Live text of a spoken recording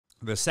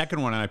The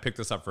second one, and I picked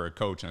this up for a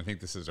coach, and I think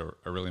this is a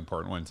really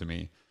important one to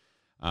me.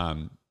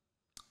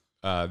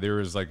 There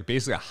was like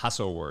basically a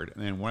hustle word.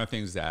 And then one of the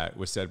things that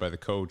was said by the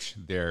coach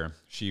there,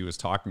 she was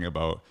talking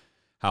about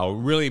how it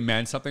really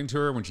meant something to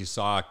her when she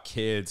saw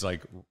kids,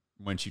 like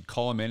when she'd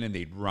call them in and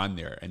they'd run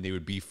there and they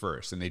would be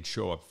first and they'd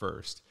show up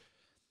first.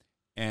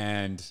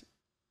 And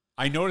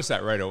I noticed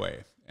that right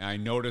away. And I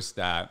noticed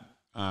that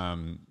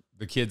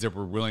the kids that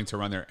were willing to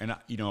run there, and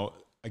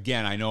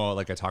again, I know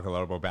like I talk a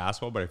lot about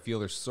basketball, but I feel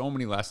there's so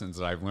many lessons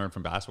that I've learned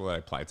from basketball that I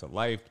apply to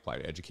life, apply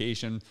to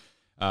education.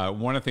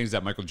 One of the things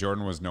that Michael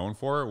Jordan was known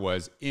for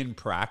was in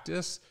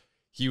practice,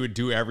 he would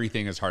do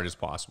everything as hard as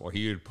possible.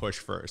 He would push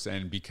first.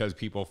 And because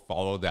people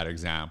followed that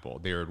example,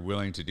 they were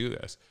willing to do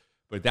this.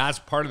 But that's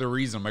part of the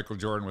reason Michael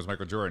Jordan was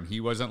Michael Jordan. He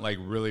wasn't like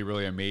really,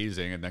 really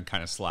amazing and then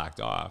kind of slacked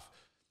off.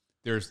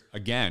 There's,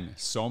 again,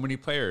 so many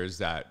players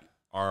that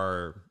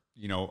are,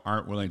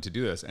 aren't willing to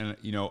do this. And,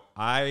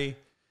 I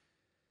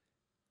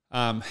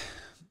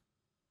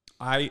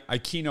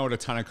keynote a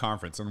ton of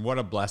conference, and what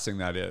a blessing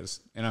that is.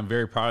 And I'm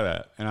very proud of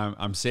that. And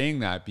I'm saying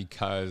that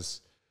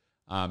because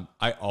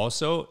I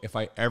also, if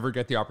I ever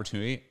get the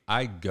opportunity,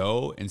 I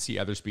go and see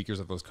other speakers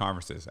at those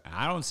conferences.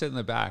 I don't sit in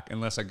the back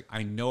unless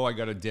I know I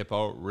got to dip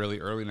out really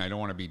early and I don't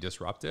want to be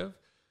disruptive.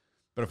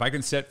 But if I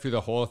can sit through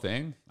the whole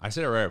thing, I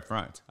sit right up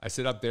front. I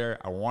sit up there.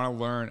 I want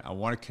to learn. I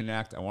want to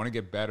connect. I want to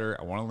get better.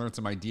 I want to learn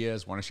some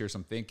ideas, want to share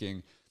some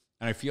thinking.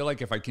 And I feel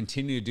like if I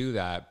continue to do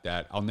that,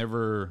 that I'll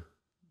never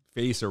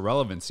face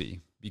irrelevancy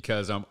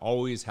because I'm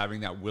always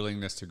having that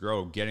willingness to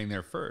grow, getting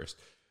there first.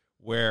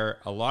 Where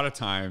a lot of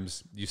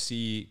times you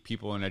see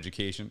people in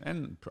education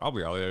and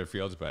probably all the other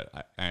fields,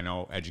 but I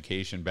know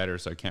education better,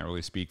 so I can't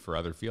really speak for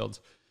other fields,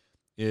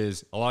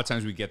 is a lot of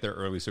times we get there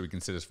early so we can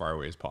sit as far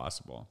away as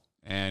possible.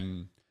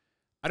 And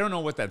I don't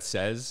know what that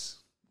says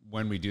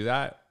when we do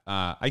that.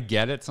 I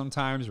get it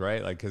sometimes,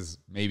 right? Like, because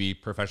maybe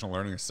professional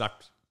learning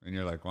sucked and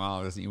you're like,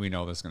 well, we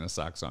know this is going to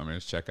suck, so I'm going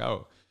to check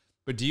out.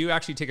 But do you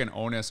actually take an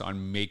onus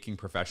on making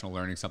professional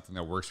learning something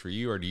that works for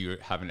you, or do you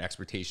have an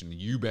expectation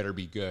you better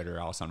be good or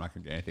else I'm not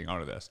going to get anything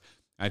out of this?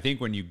 I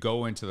think when you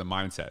go into the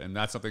mindset, and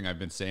that's something I've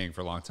been saying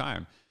for a long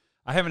time,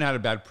 I haven't had a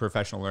bad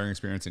professional learning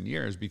experience in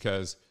years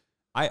because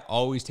I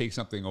always take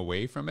something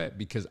away from it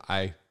because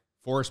I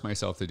force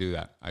myself to do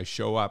that. I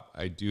show up,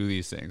 I do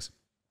these things.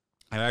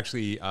 I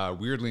actually,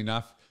 weirdly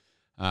enough,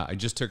 I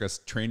just took a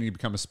training to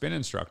become a spin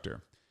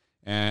instructor.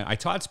 And I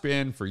taught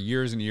spin for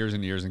years and years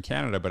and years in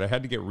Canada, but I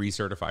had to get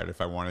recertified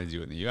if I wanted to do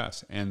it in the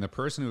US. And the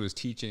person who was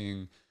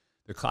teaching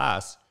the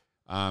class,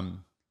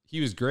 he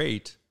was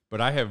great,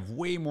 but I have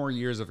way more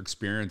years of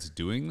experience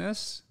doing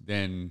this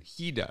than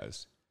he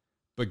does.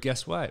 But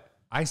guess what?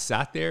 I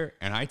sat there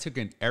and I took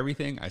in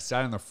everything. I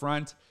sat in the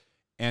front,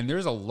 and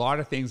there's a lot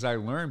of things I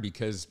learned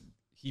because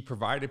he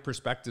provided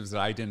perspectives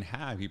that I didn't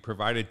have. He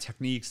provided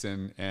techniques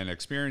and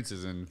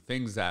experiences and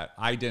things that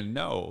I didn't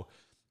know.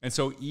 And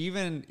so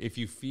even if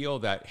you feel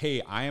that,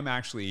 hey, I am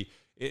actually,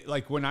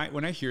 like when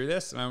I hear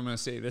this, and I'm going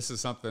to say this is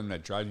something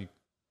that drives me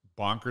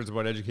bonkers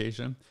about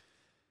education,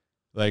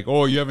 like,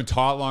 oh, you haven't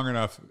taught long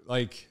enough,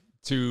 like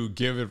to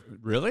give it,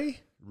 really?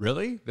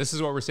 This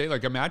is what we're saying?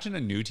 Like, imagine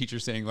a new teacher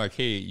saying like,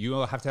 hey, you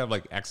have to have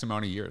like X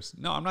amount of years.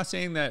 No, I'm not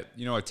saying that, a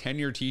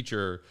 10-year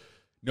teacher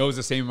knows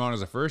the same amount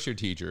as a first-year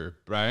teacher,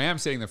 but I am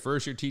saying the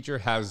first-year teacher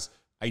has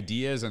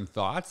ideas and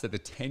thoughts that the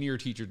 10-year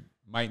teacher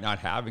might not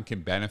have and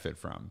can benefit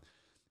from.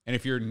 And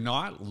if you're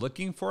not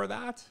looking for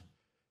that,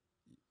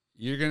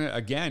 you're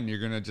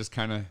gonna just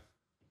kind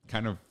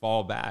of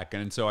fall back.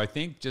 And so I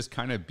think just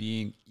kind of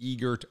being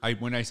eager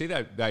when I say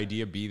that the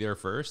idea be there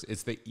first,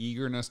 it's the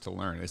eagerness to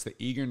learn. It's the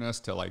eagerness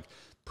to like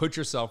put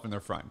yourself in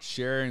the front,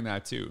 sharing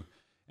that too.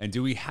 And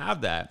do we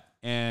have that?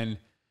 And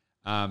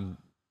one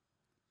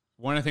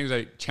of the things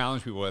I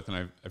challenge people with,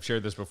 and I've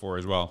shared this before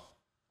as well,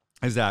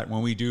 is that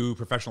when we do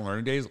professional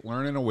learning days,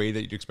 learn in a way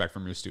that you'd expect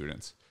from your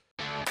students.